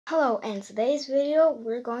Hello, in today's video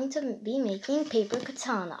we're going to be making paper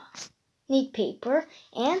katana. Need paper,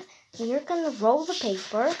 and you're gonna roll the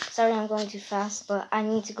paper. Sorry, I'm going too fast, but I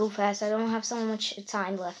need to go fast. I don't have so much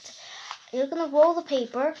time left. You're gonna roll the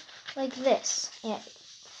paper like this,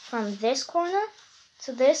 from this corner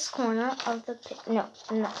to this corner of the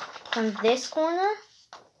from this corner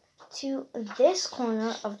to this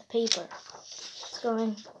corner of the paper. It's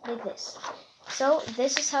going like this. So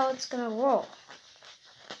this is how it's gonna roll.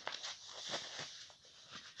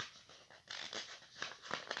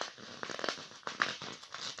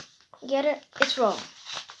 Get it? It's rolling.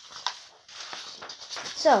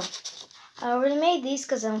 So, I already made these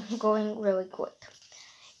because I'm going really quick.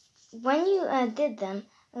 When you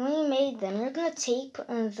when you made them, you're gonna tape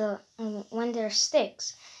when they're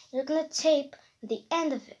sticks. You're gonna tape the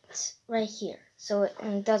end of it right here so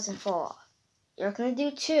it doesn't fall off. You're gonna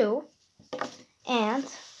do two, and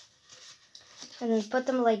then put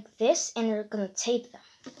them like this, and you're gonna tape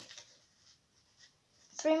them.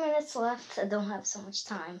 3 minutes left. I don't have so much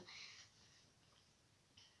time.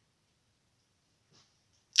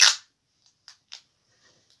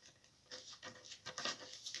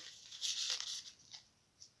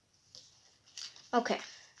 Okay,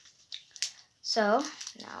 so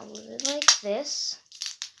now move it like this.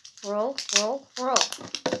 Roll, roll, roll.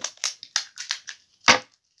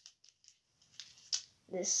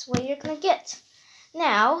 This is what you're gonna get.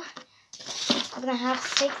 Now, I'm gonna have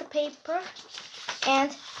to take the paper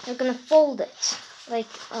and you're gonna fold it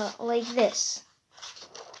like this.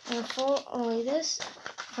 I'm gonna fold like this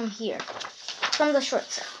from here, from the short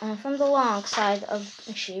side, and from the long side of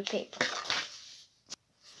the sheet of paper.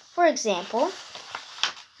 For example,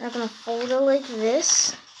 you're going to fold it like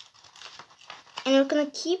this, and you're going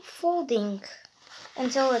to keep folding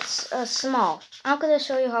until it's small. I'm going to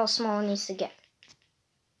show you how small it needs to get.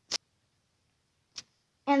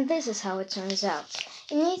 And this is how it turns out.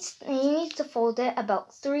 You need to fold it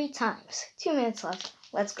about 3 times. 2 minutes left.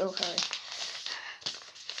 Let's go, hurry.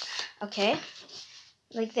 Okay,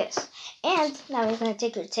 like this. And now you're going to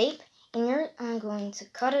take your tape, and you're going to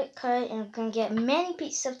cut it, and you're going to get many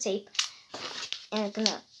pieces of tape. And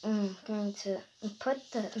I'm going to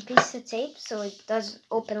put the piece of tape so it doesn't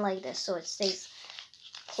open like this, so it stays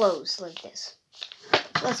closed like this.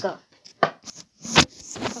 Let's go.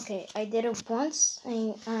 Okay, I did it once,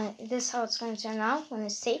 and this is how it's going to turn out when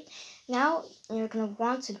it's taped. Now you're going to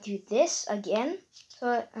want to do this again,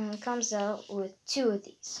 so it comes out with 2 of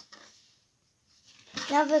these.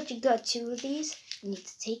 Now that you got 2 of these, you need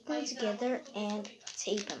to take them together and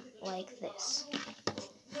tape them like this.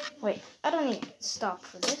 Wait, I don't need to stop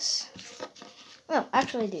for this. No,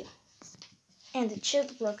 actually I do. And it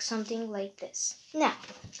should look something like this. Now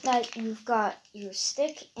that you've got your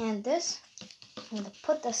stick and this, I'm going to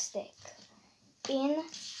put the stick in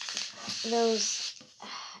those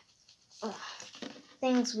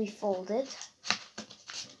things we folded.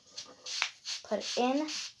 Put it in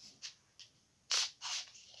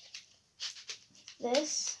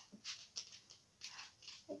this,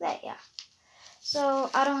 like that, yeah. So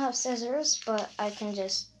I don't have scissors, but I can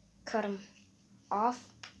just cut them off.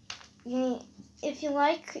 If you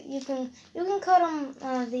like, you can cut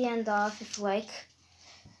them the end off if you like.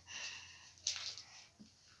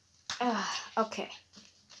 Okay.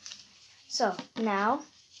 So now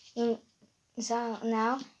you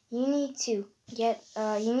need to get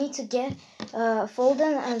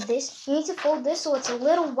folding this. You need to fold this so it's a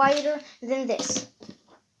little wider than this.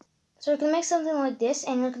 So you're going to make something like this,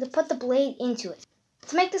 and you're going to put the blade into it.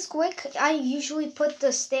 To make this quick, I usually put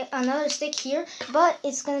another stick here, but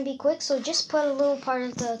it's going to be quick, so just put a little part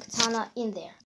of the katana in there.